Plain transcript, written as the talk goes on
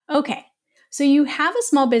Okay, so you have a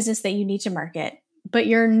small business that you need to market, but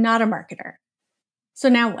you're not a marketer. So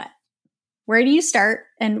now what? Where do you start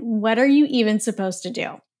and what are you even supposed to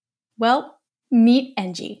do? Well, meet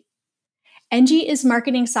Engie. Engie is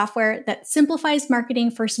marketing software that simplifies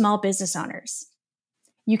marketing for small business owners.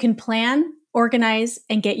 You can plan, organize,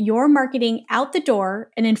 and get your marketing out the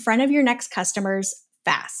door and in front of your next customers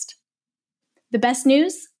fast. The best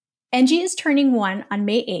news? Engie is turning 1 on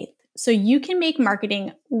May 8th, so you can make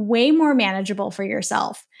marketing way more manageable for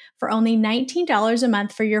yourself for only $19 a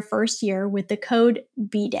month for your first year with the code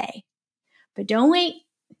BDAY. But don't wait,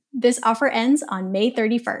 this offer ends on May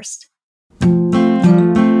 31st.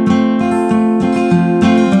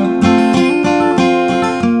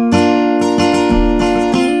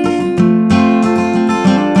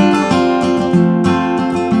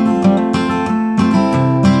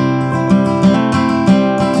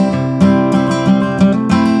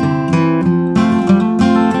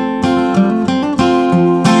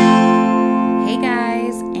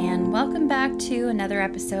 Another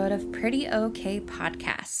episode of Pretty Okay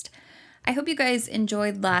Podcast. I hope you guys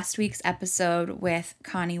enjoyed last week's episode with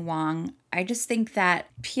Connie Wong. I just think that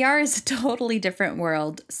PR is a totally different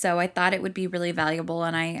world, so I thought it would be really valuable,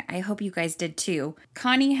 and I hope you guys did too.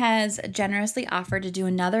 Connie has generously offered to do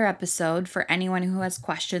another episode for anyone who has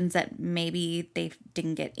questions that maybe they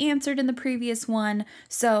didn't get answered in the previous one.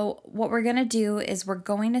 So what we're going to do is we're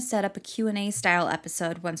going to set up a Q&A style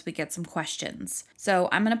episode once we get some questions. So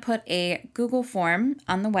I'm going to put a Google form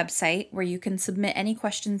on the website where you can submit any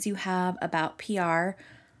questions you have about PR,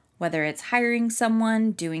 whether it's hiring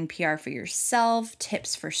someone, doing PR for yourself,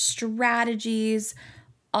 tips for strategies,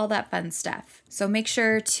 all that fun stuff. So make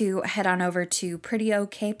sure to head on over to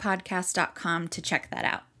prettyokpodcast.com to check that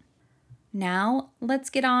out. Now,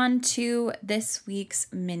 let's get on to this week's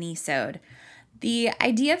minisode. The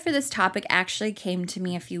idea for this topic actually came to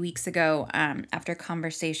me a few weeks ago after a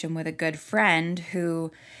conversation with a good friend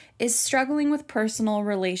who is struggling with personal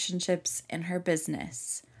relationships in her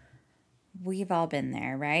business. We've all been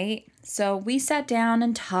there, right? So we sat down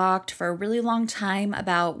and talked for a really long time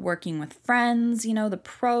about working with friends, the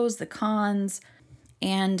pros, the cons,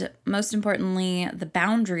 and most importantly, the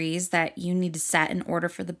boundaries that you need to set in order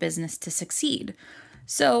for the business to succeed.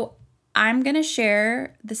 So I'm going to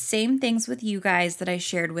share the same things with you guys that I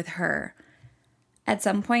shared with her. At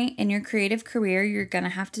some point in your creative career, you're going to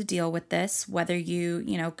have to deal with this, whether you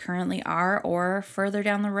currently are or further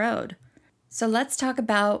down the road. So let's talk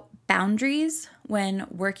about boundaries when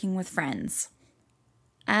working with friends.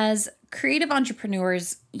 As creative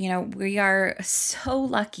entrepreneurs, we are so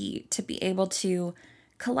lucky to be able to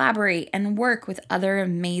collaborate and work with other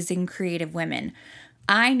amazing creative women.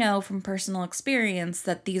 I know from personal experience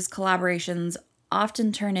that these collaborations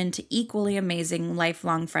often turn into equally amazing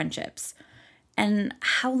lifelong friendships. And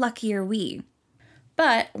how lucky are we?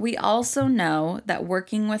 But we also know that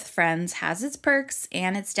working with friends has its perks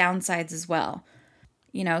and its downsides as well.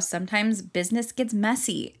 Sometimes business gets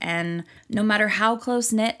messy, and no matter how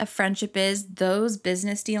close-knit a friendship is, those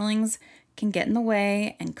business dealings can get in the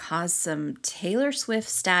way and cause some Taylor Swift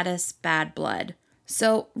status bad blood.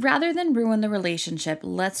 So rather than ruin the relationship,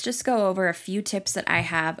 let's just go over a few tips that I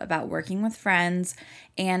have about working with friends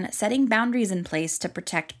and setting boundaries in place to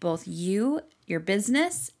protect both you, your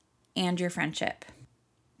business, and your friendship.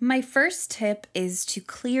 My first tip is to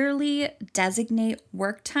clearly designate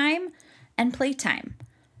work time and playtime.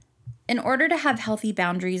 In order to have healthy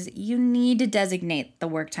boundaries, you need to designate the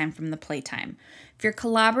work time from the playtime. If you're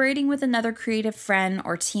collaborating with another creative friend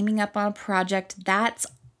or teaming up on a project, that's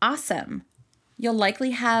awesome. You'll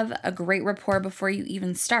likely have a great rapport before you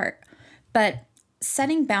even start. But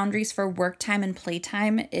setting boundaries for work time and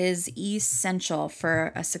playtime is essential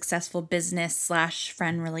for a successful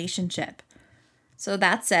business/friend relationship. So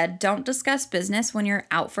that said, don't discuss business when you're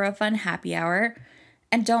out for a fun happy hour,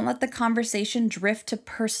 and don't let the conversation drift to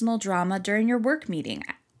personal drama during your work meeting.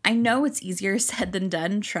 I know it's easier said than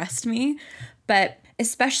done, trust me, but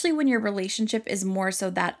especially when your relationship is more so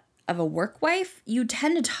that of a work wife, you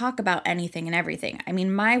tend to talk about anything and everything. I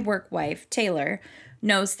mean, my work wife, Taylor,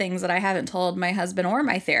 knows things that I haven't told my husband or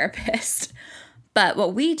my therapist. But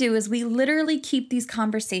what we do is we literally keep these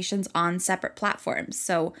conversations on separate platforms.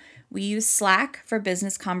 So we use Slack for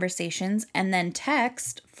business conversations and then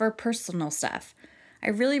text for personal stuff. I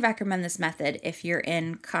really recommend this method if you're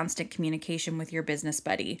in constant communication with your business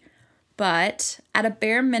buddy. But at a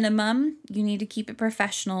bare minimum, you need to keep it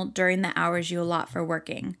professional during the hours you allot for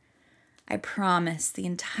working. I promise the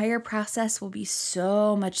entire process will be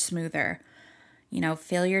so much smoother.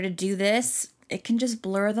 Failure to do this, it can just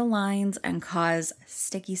blur the lines and cause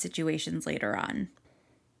sticky situations later on.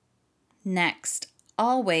 Next,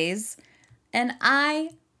 always, and I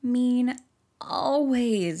mean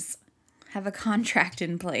always, have a contract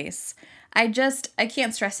in place. I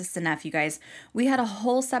can't stress this enough, you guys. We had a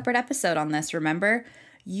whole separate episode on this, remember?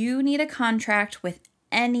 You need a contract with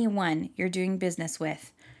anyone you're doing business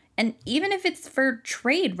with. And even if it's for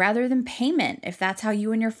trade rather than payment, if that's how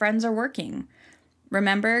you and your friends are working.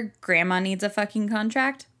 Remember, grandma needs a fucking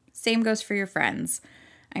contract? Same goes for your friends.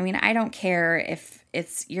 I mean, I don't care if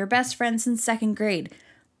it's your best friend since second grade.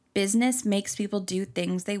 Business makes people do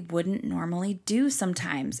things they wouldn't normally do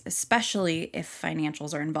sometimes, especially if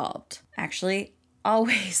financials are involved. Actually,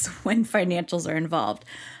 always when financials are involved.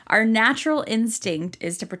 Our natural instinct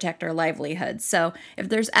is to protect our livelihood. So if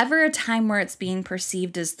there's ever a time where it's being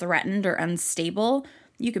perceived as threatened or unstable,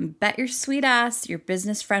 you can bet your sweet ass your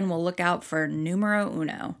business friend will look out for numero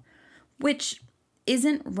uno, which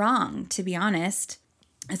isn't wrong, to be honest.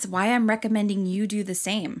 It's why I'm recommending you do the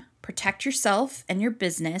same. Protect yourself and your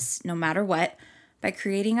business, no matter what, by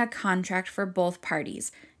creating a contract for both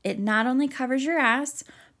parties. It not only covers your ass,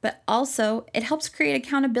 but also it helps create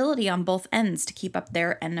accountability on both ends to keep up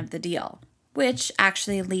their end of the deal. Which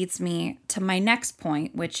actually leads me to my next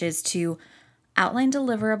point, which is to outline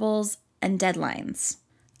deliverables and deadlines.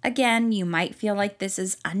 Again, you might feel like this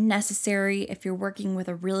is unnecessary if you're working with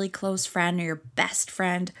a really close friend or your best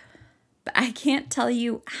friend, but I can't tell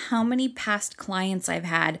you how many past clients I've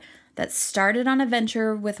had that started on a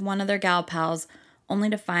venture with one of their gal pals only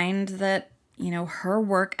to find that, her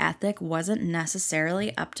work ethic wasn't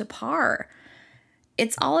necessarily up to par.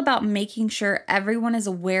 It's all about making sure everyone is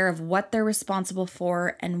aware of what they're responsible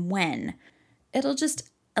for and when. It'll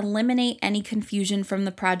just eliminate any confusion from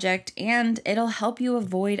the project, and it'll help you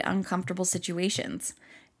avoid uncomfortable situations.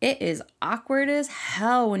 It is awkward as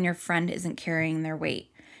hell when your friend isn't carrying their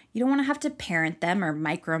weight. You don't want to have to parent them or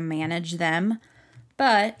micromanage them.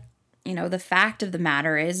 But, the fact of the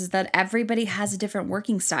matter is that everybody has a different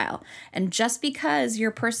working style. And just because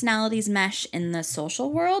your personalities mesh in the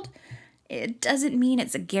social world, it doesn't mean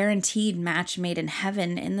it's a guaranteed match made in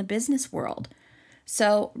heaven in the business world.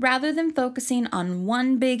 So rather than focusing on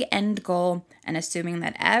one big end goal and assuming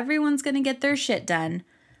that everyone's going to get their shit done,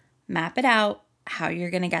 map it out how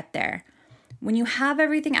you're going to get there. When you have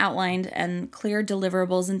everything outlined and clear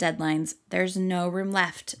deliverables and deadlines, there's no room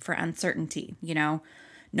left for uncertainty.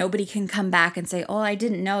 Nobody can come back and say, "Oh, I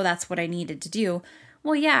didn't know that's what I needed to do."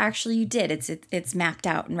 Well, yeah, actually you did. It's mapped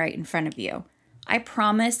out and right in front of you. I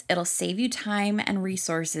promise it'll save you time and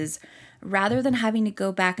resources rather than having to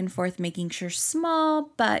go back and forth making sure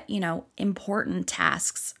small but, important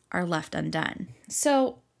tasks are left undone.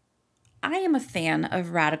 So, I am a fan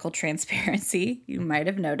of radical transparency, you might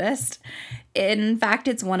have noticed. In fact,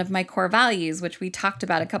 it's one of my core values, which we talked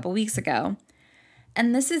about a couple weeks ago.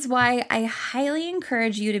 And this is why I highly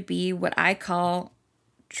encourage you to be what I call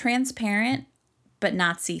transparent, but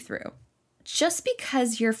not see-through. Just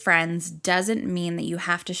because you're friends doesn't mean that you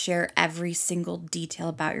have to share every single detail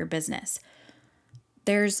about your business.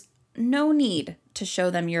 There's no need to show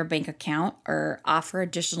them your bank account or offer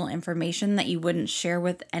additional information that you wouldn't share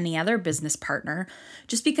with any other business partner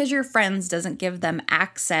just because your friends doesn't give them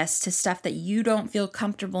access to stuff that you don't feel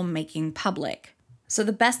comfortable making public. So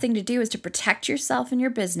the best thing to do is to protect yourself and your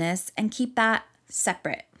business and keep that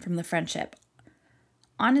separate from the friendship.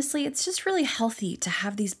 Honestly, it's just really healthy to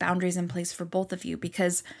have these boundaries in place for both of you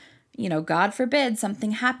because, God forbid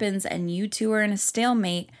something happens and you two are in a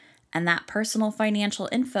stalemate and that personal financial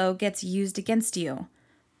info gets used against you.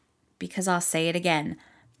 Because I'll say it again,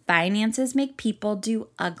 finances make people do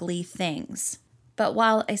ugly things. But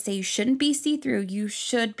while I say you shouldn't be see-through, you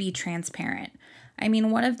should be transparent. I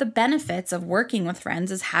mean, one of the benefits of working with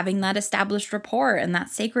friends is having that established rapport and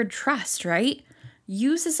that sacred trust, right?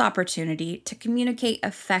 Use this opportunity to communicate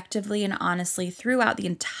effectively and honestly throughout the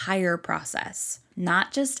entire process.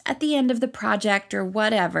 Not just at the end of the project or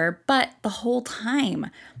whatever, but the whole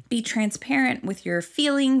time. Be transparent with your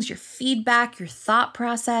feelings, your feedback, your thought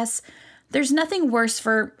process. There's nothing worse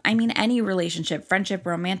for, any relationship, friendship,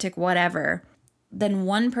 romantic, whatever, than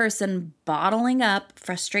one person bottling up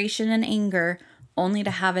frustration and anger only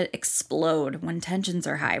to have it explode when tensions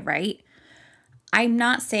are high, right? I'm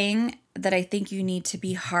not saying that I think you need to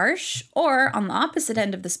be harsh or, on the opposite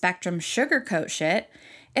end of the spectrum, sugarcoat shit.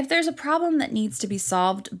 If there's a problem that needs to be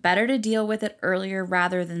solved, better to deal with it earlier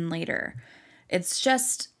rather than later. It's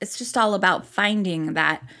just all about finding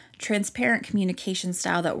that transparent communication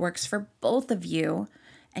style that works for both of you,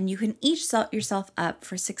 and you can each set yourself up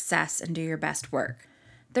for success and do your best work.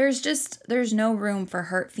 There's no room for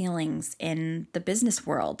hurt feelings in the business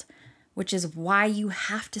world, which is why you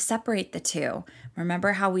have to separate the two.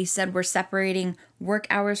 Remember how we said we're separating work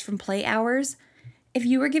hours from play hours? If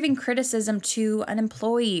you were giving criticism to an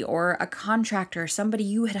employee or a contractor, somebody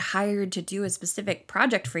you had hired to do a specific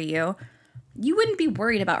project for you, you wouldn't be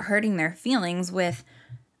worried about hurting their feelings with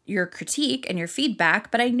your critique and your feedback,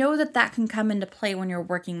 but I know that that can come into play when you're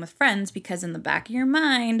working with friends because in the back of your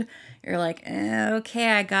mind, you're like, okay,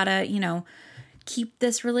 I gotta, keep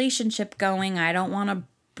this relationship going. I don't want to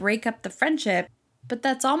break up the friendship. But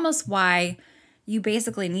that's almost why you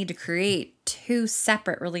basically need to create two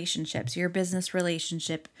separate relationships, your business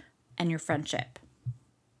relationship and your friendship.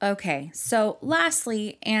 Okay, so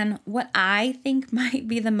lastly, and what I think might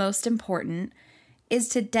be the most important, is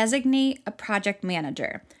to designate a project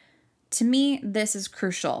manager. To me, this is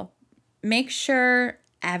crucial. Make sure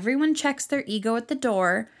everyone checks their ego at the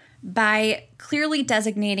door by clearly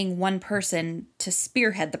designating one person to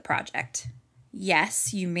spearhead the project.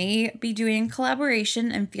 Yes, you may be doing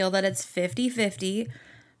collaboration and feel that it's 50-50,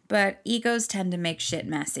 but egos tend to make shit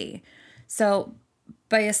messy. So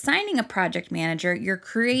by assigning a project manager, you're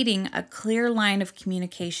creating a clear line of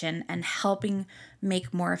communication and helping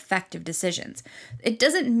make more effective decisions. It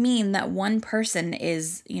doesn't mean that one person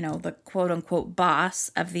is, the quote unquote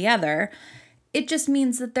boss of the other. It just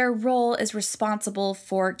means that their role is responsible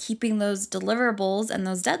for keeping those deliverables and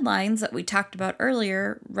those deadlines that we talked about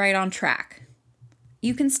earlier right on track.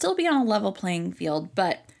 You can still be on a level playing field,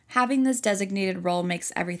 but having this designated role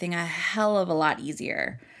makes everything a hell of a lot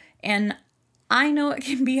easier. And I know it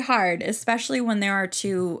can be hard, especially when there are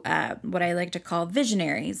two, what I like to call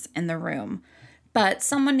visionaries in the room, but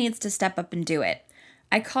someone needs to step up and do it.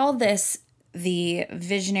 I call this the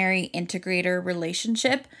visionary integrator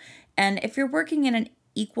relationship. And if you're working in an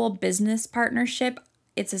equal business partnership,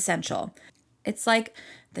 it's essential. It's like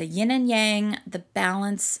the yin and yang, the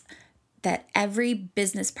balance that every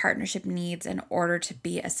business partnership needs in order to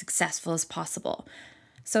be as successful as possible.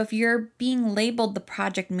 So if you're being labeled the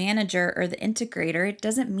project manager or the integrator, it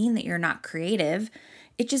doesn't mean that you're not creative.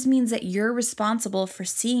 It just means that you're responsible for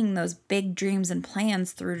seeing those big dreams and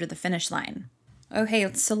plans through to the finish line.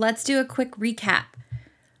 Okay, so let's do a quick recap.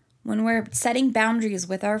 When we're setting boundaries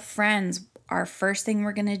with our friends, our first thing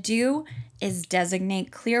we're going to do is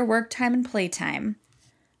designate clear work time and playtime.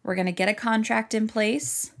 We're going to get a contract in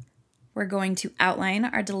place. We're going to outline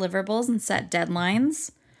our deliverables and set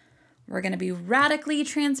deadlines. We're going to be radically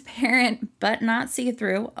transparent, but not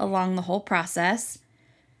see-through along the whole process.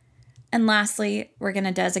 And lastly, we're going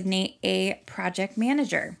to designate a project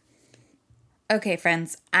manager. Okay,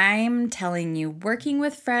 friends, I'm telling you, working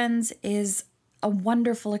with friends is a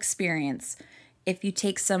wonderful experience if you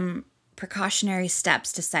take some precautionary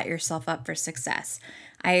steps to set yourself up for success.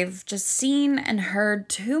 I've just seen and heard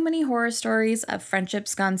too many horror stories of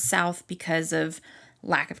friendships gone south because of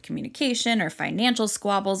lack of communication or financial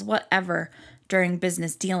squabbles, whatever, during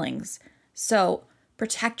business dealings. So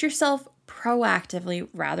protect yourself proactively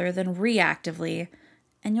rather than reactively,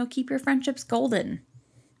 and you'll keep your friendships golden.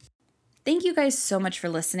 Thank you guys so much for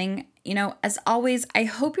listening. As always, I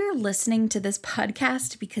hope you're listening to this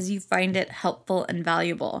podcast because you find it helpful and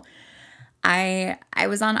valuable. I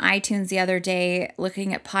was on iTunes the other day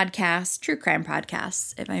looking at podcasts, true crime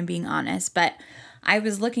podcasts, if I'm being honest, but I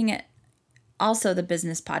was looking at also the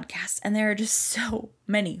business podcasts, and there are just so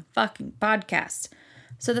many fucking podcasts.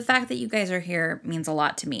 So the fact that you guys are here means a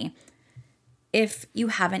lot to me. If you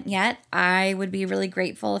haven't yet, I would be really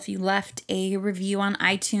grateful if you left a review on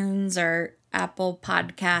iTunes or Apple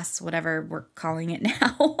Podcasts, whatever we're calling it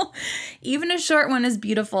now. Even a short one is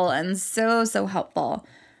beautiful and so, so helpful.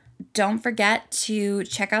 Don't forget to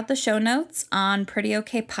check out the show notes on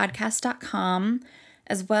prettyokpodcast.com,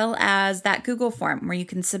 as well as that Google form where you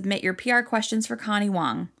can submit your PR questions for Connie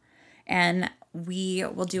Wong. And we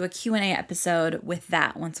will do a Q&A episode with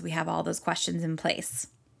that once we have all those questions in place.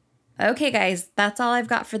 Okay, guys, that's all I've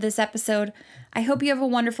got for this episode. I hope you have a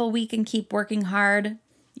wonderful week and keep working hard.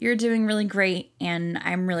 You're doing really great, and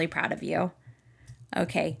I'm really proud of you.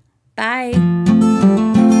 Okay, bye.